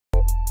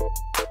Hey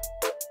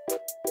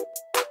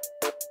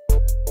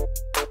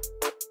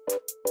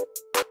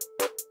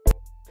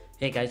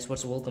guys,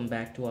 welcome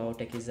back to our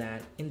techies,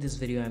 and in this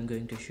video I'm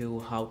going to show you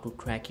how to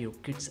track your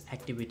kids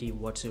activity,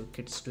 what's your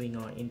kids doing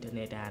on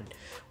internet, and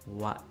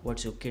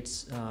what's your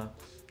kids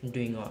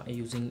doing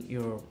using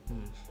your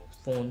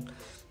phone.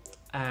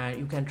 And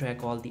you can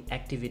track all the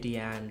activity,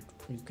 and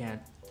you can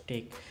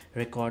take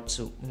records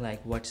of,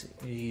 like what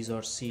he is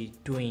or she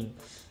doing,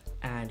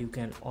 and you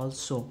can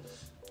also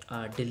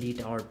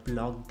delete or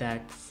block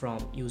that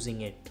from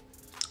using it.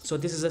 So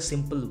this is a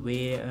simple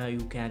way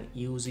you can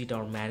use it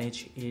or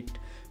manage it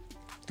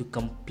to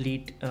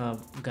complete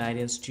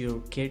guidance to your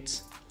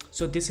kids.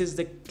 So this is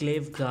the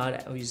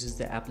Kidsguard, which is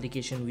the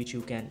application which you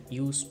can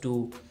use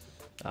to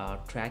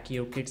track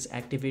your kids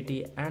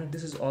activity, and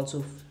this is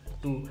also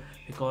to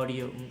record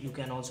you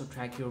can also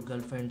track your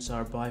girlfriend's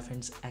or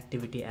boyfriend's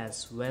activity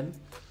as well.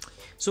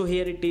 So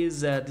here it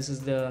is, this is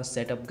the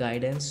setup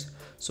guidance.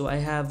 So I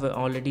have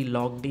already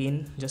logged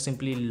in. Just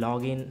simply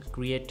log in,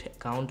 create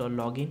account or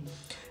login,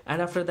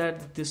 and after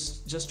that this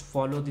just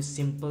follow this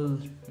simple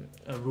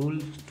rule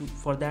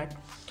for that.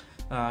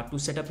 To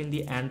set up in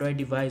the Android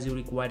device, you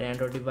require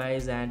Android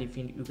device, and if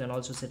you can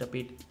also set up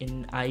it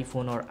in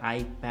iPhone or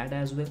iPad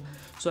as well.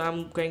 So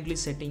I'm currently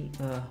setting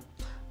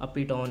up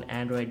it on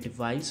Android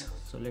device.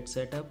 So let's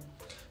set up.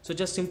 So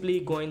just simply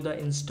go in the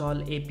install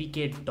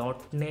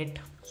apk.net.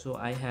 So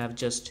I have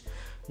just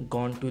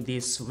gone to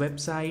this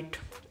website,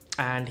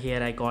 and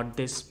here I got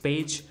this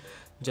page.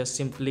 Just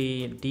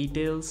simply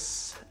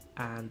details,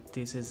 and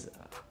this is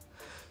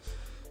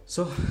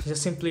so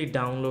just simply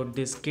download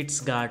this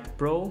Kidsguard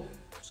Pro.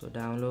 So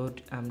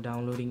I'm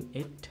downloading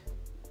it.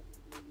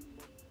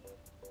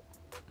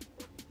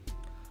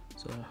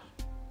 So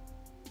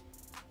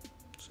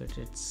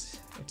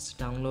it's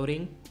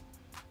downloading.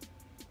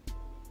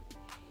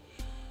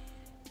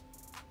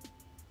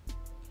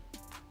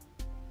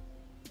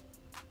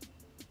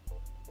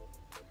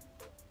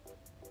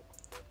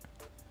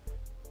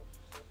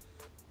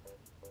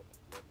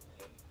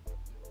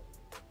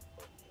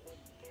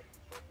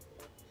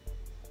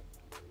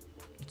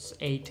 It's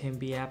 8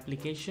 MB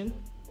application.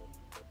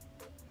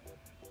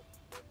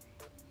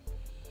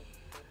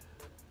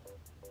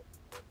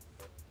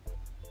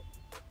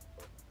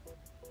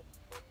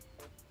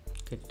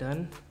 Get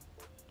done.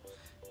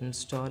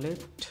 Install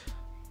it.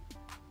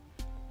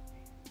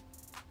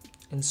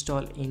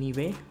 Install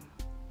anyway.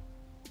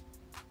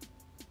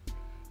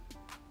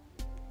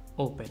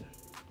 Open.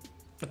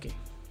 Okay.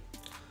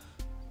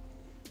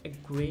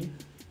 Agree.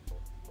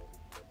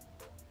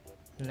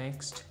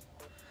 Next.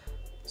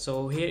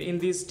 So here in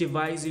this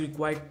device you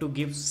required to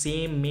give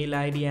same mail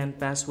ID and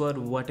password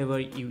whatever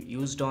you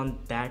used on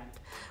that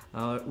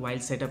while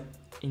set up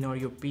in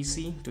your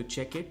PC to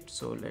check it.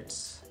 So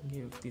let's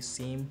give the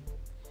same.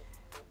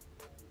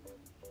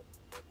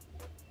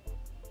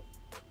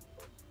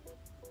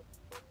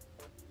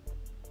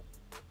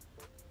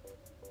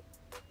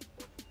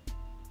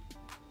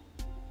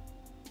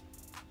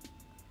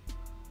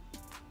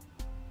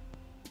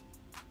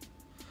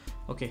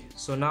 Okay,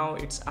 so now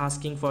it's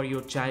asking for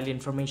your child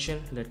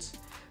information. Let's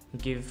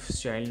give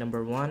child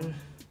number 1.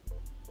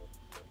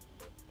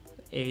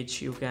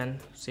 Age you can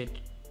set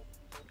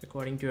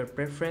according to your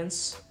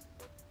preference.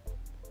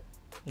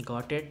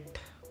 Got it.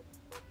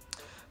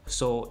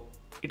 So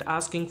it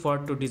asking for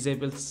to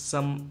disable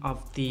some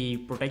of the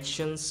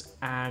protections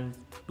and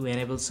to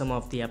enable some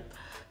of the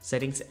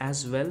settings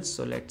as well.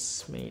 So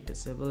let's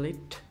disable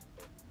it.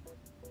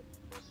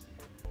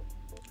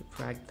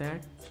 Track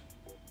that.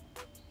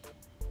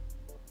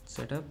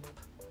 Setup,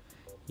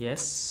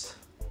 yes,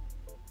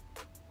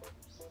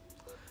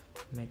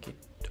 make it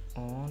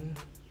on.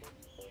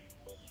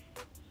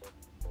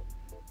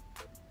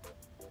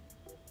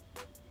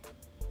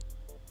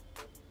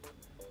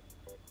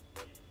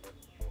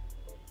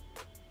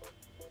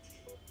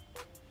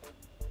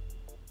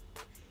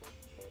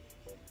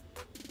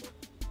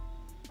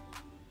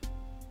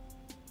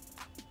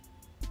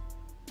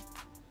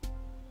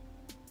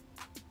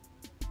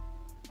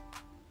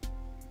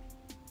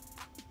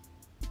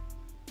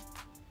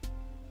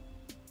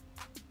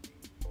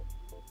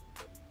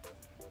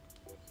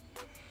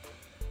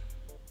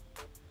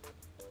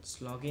 Let's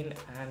log in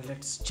and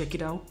let's check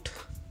it out.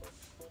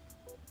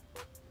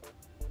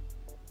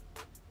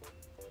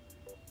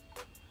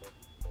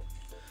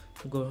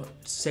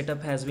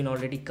 Setup has been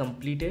already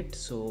completed,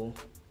 so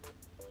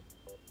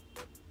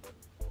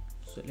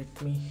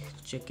let me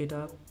check it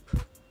up.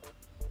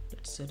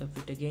 Let's set up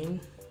it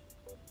again.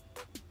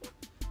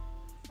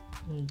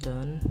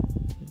 Done.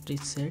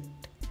 Reset.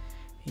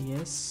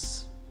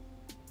 Yes.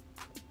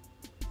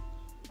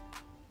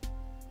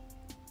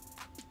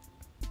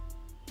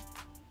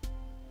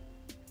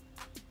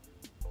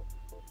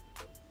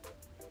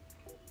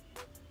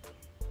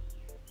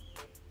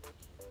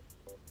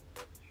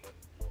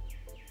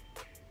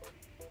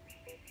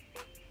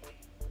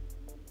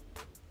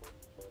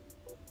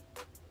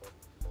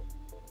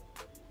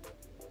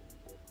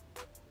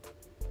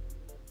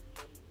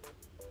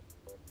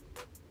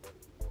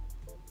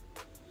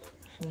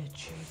 Let's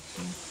check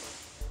it.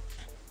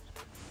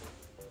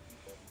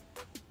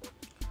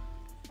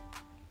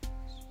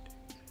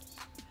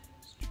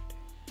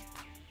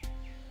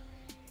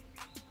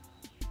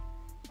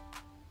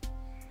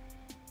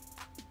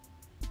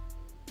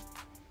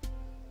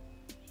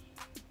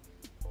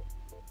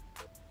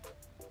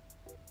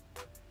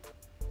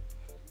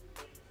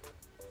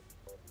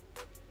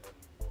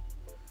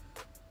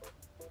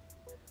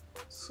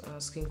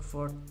 asking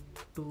for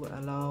to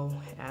allow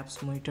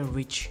apps monitor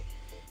which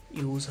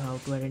use how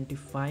to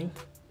identify.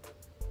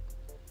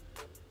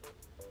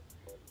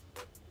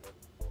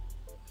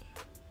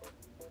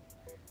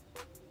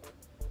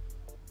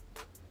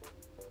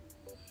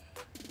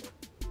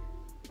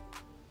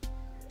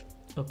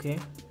 Okay,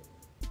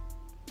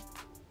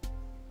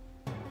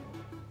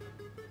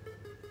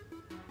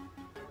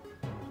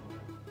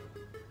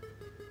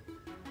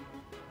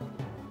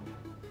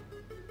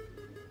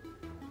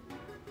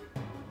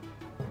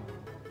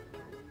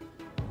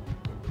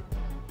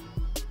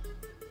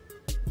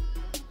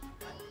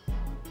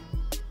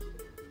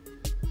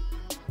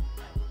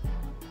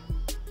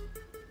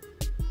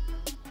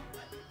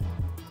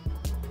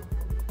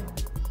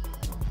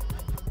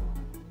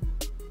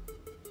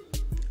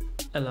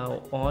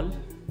 allow all.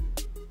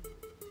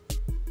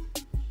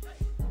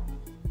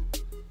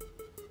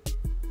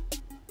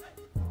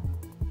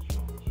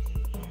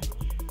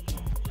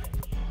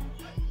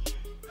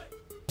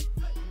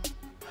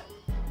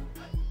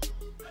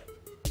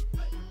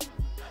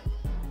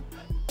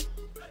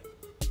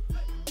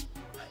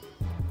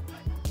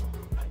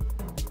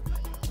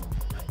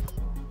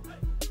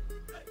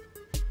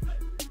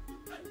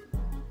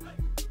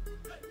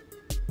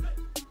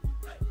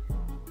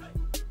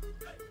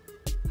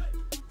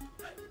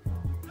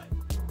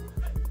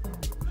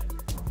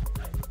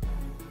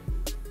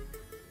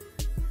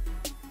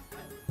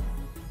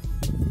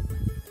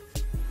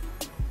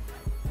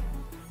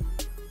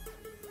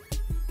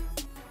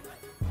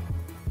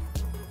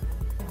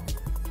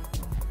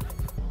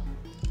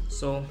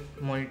 So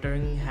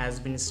monitoring has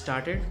been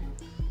started.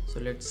 So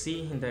let's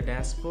see in the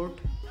dashboard.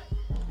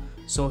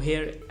 So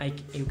here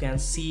you can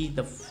see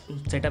the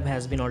setup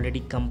has been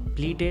already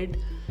completed,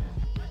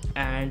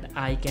 and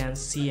I can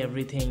see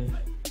everything.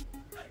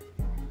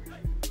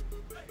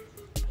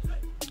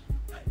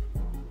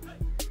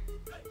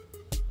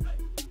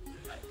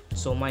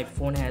 So my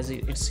phone has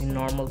it's in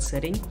normal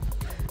setting,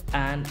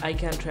 and I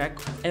can track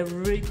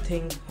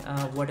everything,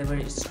 whatever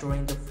is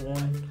storing the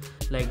phone,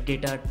 like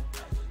data,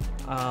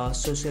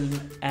 social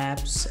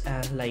apps,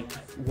 and like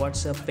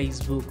WhatsApp,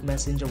 Facebook,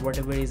 Messenger,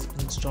 whatever is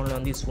installed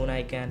on this phone.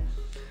 I can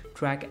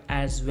track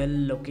as well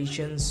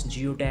locations,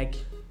 geotag,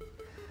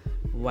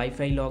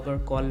 Wi-Fi logger,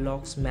 call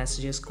logs,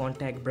 messages,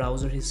 contact,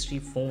 browser history,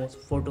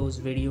 photos,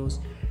 videos,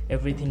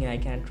 everything I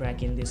can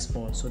track in this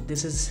phone. So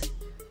this is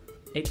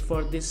it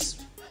for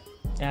this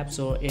app.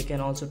 So you can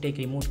also take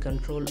remote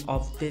control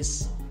of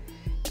this.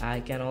 I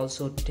can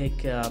also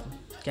take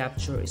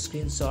capture a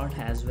screenshot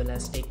as well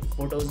as take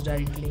photos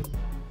directly.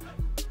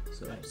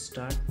 So let's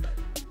start.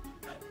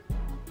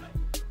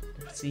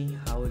 Let's see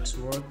how it's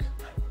work.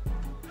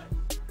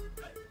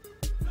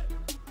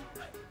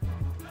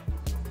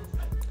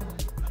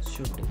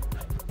 Should you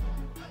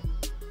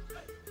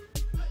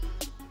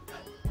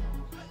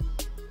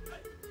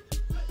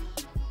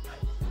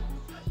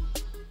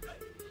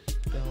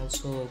can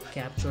also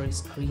capture a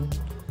screen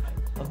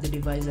of the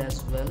device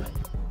as well.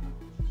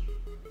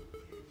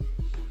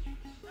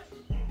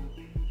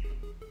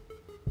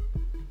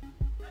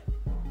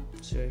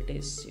 So it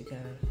is, you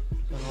can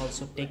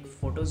also take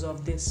photos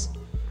of this.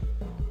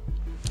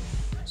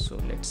 So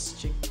let's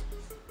check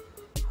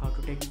how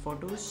to take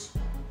photos.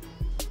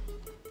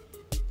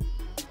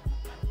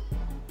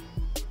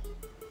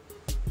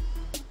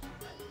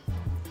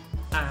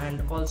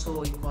 And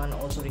also you can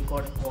also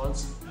record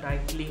calls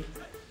directly.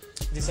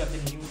 These are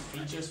the new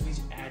features which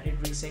added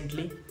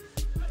recently,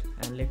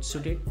 and let's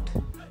shoot it.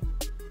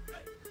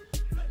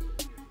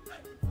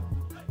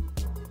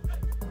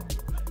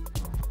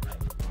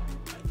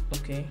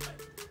 Okay,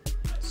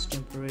 it's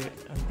temporary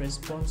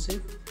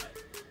unresponsive,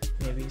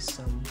 maybe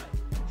some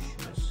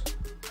issues.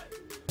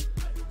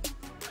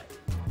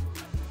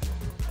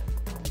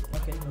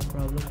 Okay, no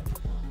problem.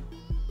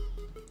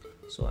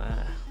 So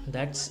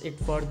that's it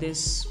for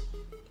this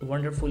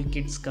wonderful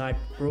Kidsguard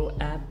Pro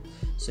app.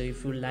 So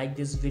if you like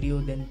this video,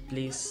 then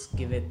please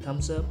give a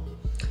thumbs up,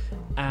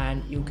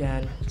 and you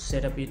can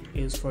set up it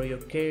use for your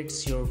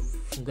kids, your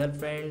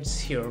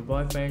girlfriends, your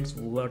boyfriends,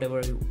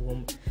 whatever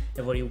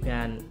you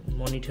can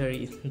monitor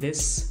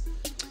this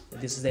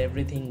is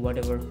everything,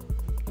 whatever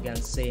you can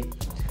say,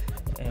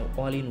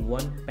 all in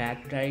one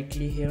pack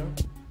directly here.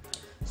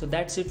 So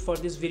that's it for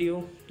this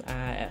video.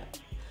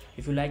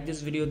 If you like this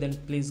video, then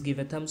please give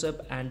a thumbs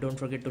up, and don't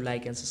forget to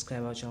like and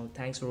subscribe our channel.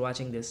 Thanks for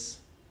watching this.